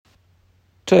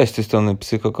Cześć, z tej strony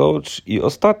PsychoCoach i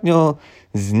ostatnio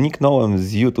zniknąłem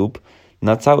z YouTube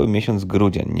na cały miesiąc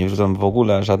grudzień. Nie wrzucam w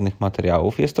ogóle żadnych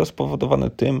materiałów. Jest to spowodowane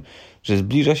tym, że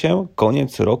zbliża się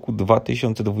koniec roku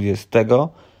 2020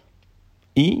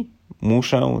 i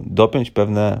muszę dopiąć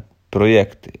pewne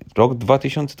projekty. Rok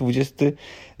 2020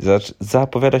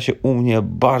 zapowiada się u mnie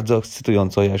bardzo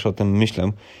ekscytująco. Ja już o tym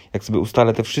myślę, jak sobie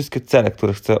ustalę te wszystkie cele,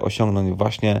 które chcę osiągnąć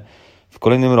właśnie w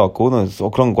kolejnym roku. No jest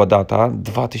okrągła data,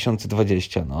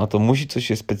 2020. No to musi coś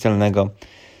się specjalnego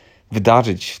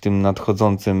wydarzyć w tym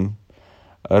nadchodzącym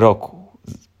roku.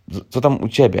 Co tam u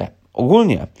Ciebie?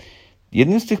 Ogólnie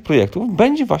jednym z tych projektów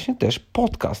będzie właśnie też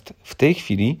podcast. W tej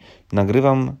chwili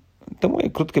nagrywam te moje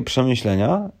krótkie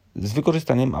przemyślenia z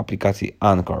wykorzystaniem aplikacji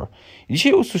Anchor. I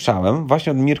dzisiaj usłyszałem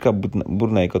właśnie od Mirka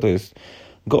Burnejko, to jest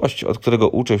gość, od którego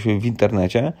uczę się w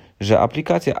internecie, że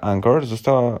aplikacja Anchor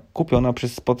została kupiona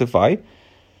przez Spotify.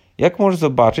 Jak możesz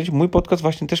zobaczyć, mój podcast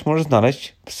właśnie też możesz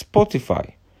znaleźć w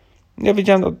Spotify. Ja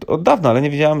wiedziałem od dawna, ale nie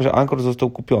wiedziałem, że Anchor został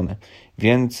kupiony.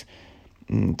 Więc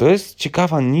to jest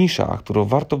ciekawa nisza, którą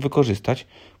warto wykorzystać,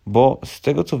 bo z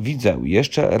tego co widzę,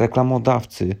 jeszcze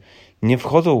reklamodawcy nie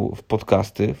wchodzą w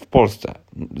podcasty w Polsce.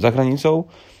 Za granicą,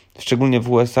 szczególnie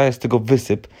w USA, jest tego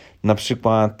wysyp. Na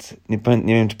przykład,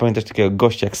 nie wiem, czy pamiętasz takiego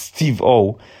gościa jak Steve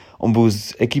O. On był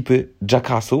z ekipy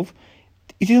Jackassów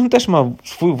i on też ma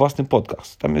swój własny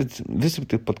podcast. Tam jest wysyp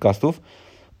tych podcastów,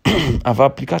 a w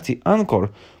aplikacji Anchor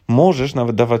możesz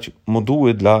nawet dawać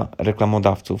moduły dla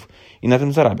reklamodawców i na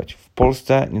tym zarabiać. W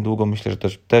Polsce niedługo myślę, że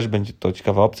też będzie to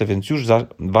ciekawa opcja, więc już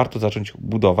warto zacząć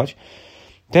budować.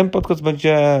 Ten podcast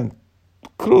będzie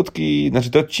krótki,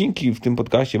 te odcinki w tym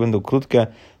podcaście będą krótkie,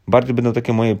 bardziej będą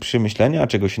takie moje przemyślenia,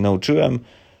 czego się nauczyłem,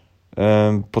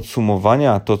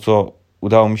 podsumowania, to co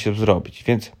udało mi się zrobić.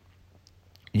 Więc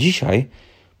dzisiaj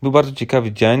był bardzo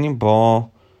ciekawy dzień, bo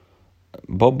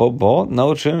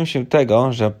nauczyłem się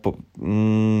tego, że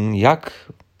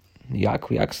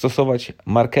jak stosować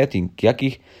marketing,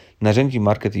 jakich narzędzi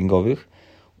marketingowych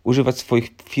używać w swoich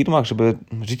firmach, żeby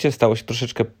życie stało się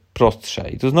troszeczkę prostsze.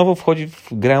 I tu znowu wchodzi w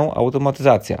grę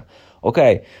automatyzacja.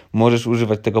 Możesz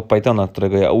używać tego Pythona,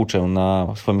 którego ja uczę na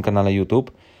swoim kanale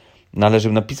YouTube,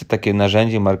 żeby napisać takie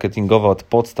narzędzie marketingowe od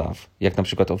podstaw, jak na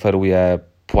przykład oferuje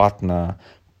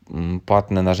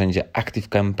płatne narzędzie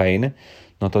ActiveCampaign,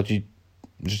 no to Ci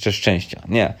życzę szczęścia.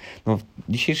 Nie. W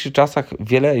dzisiejszych czasach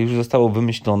wiele już zostało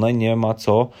wymyślone, nie ma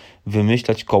co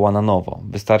wymyślać koła na nowo.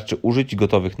 Wystarczy użyć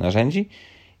gotowych narzędzi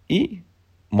i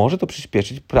może to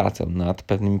przyspieszyć pracę nad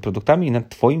pewnymi produktami i nad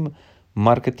Twoim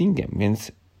marketingiem.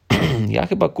 Więc ja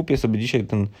chyba kupię sobie dzisiaj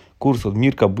ten kurs od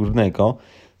Mirka Burnejko.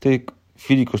 W tej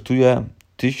chwili kosztuje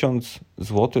 1000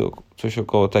 zł, coś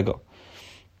około tego.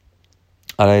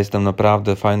 Ale jest tam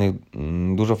naprawdę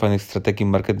dużo fajnych strategii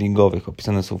marketingowych.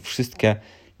 Opisane są wszystkie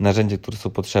narzędzia, które są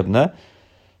potrzebne.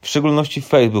 W szczególności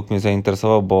Facebook mnie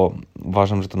zainteresował, bo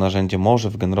uważam, że to narzędzie może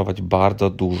wygenerować bardzo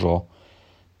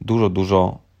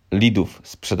dużo leadów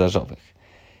sprzedażowych.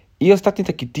 I ostatni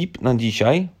taki tip na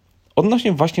dzisiaj,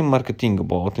 odnośnie właśnie marketingu,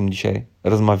 bo o tym dzisiaj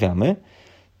rozmawiamy,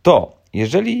 to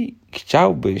jeżeli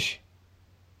chciałbyś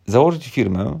założyć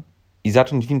firmę i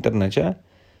zacząć w internecie,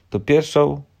 to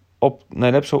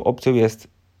najlepszą opcją jest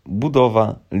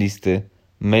budowa listy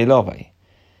mailowej.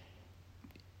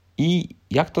 I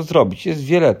jak to zrobić? Jest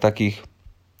wiele takich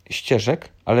ścieżek,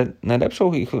 ale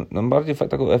najlepszą i najbardziej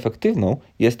taką efektywną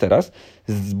jest teraz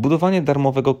zbudowanie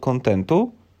darmowego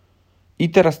kontentu. I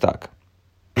teraz tak,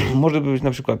 może być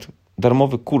na przykład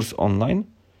darmowy kurs online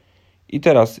i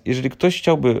teraz, jeżeli ktoś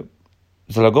chciałby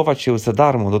zalogować się za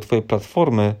darmo do Twojej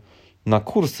platformy na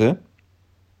kursy,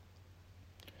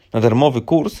 na darmowy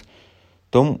kurs,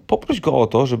 to poproś go o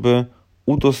to, żeby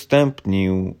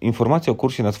udostępnił informacje o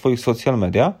kursie na Twoich social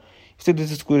media i wtedy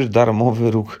zyskujesz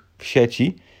darmowy ruch w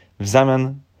sieci w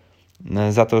zamian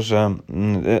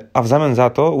za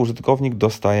to użytkownik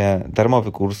dostaje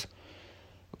darmowy kurs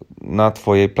na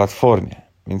Twojej platformie.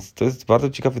 Więc to jest bardzo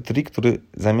ciekawy trik, który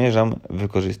zamierzam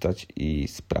wykorzystać i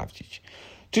sprawdzić.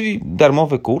 Czyli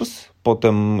darmowy kurs,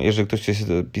 potem jeżeli ktoś chce się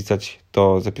zapisać,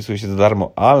 to zapisuje się za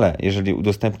darmo, ale jeżeli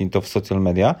udostępni to w social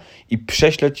media i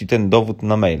prześle Ci ten dowód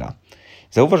na maila.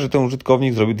 Zauważ, że ten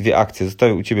użytkownik zrobił 2 akcje.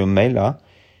 Zostawił u Ciebie maila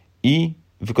i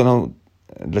wykonał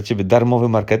dla Ciebie darmowy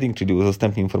marketing, czyli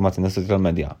udostępnił informacje na social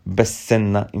media.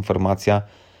 Bezcenna informacja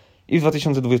i w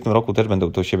 2020 roku też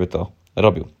będę do siebie to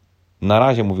robił. Na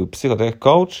razie mówił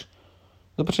PsychoCoach.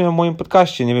 Do zobaczenia w moim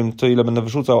podcaście. Nie wiem, co ile będę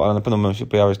wrzucał, ale na pewno będą się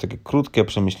pojawiać takie krótkie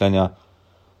przemyślenia,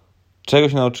 czego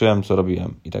się nauczyłem, co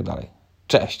robiłem i tak dalej.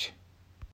 Cześć!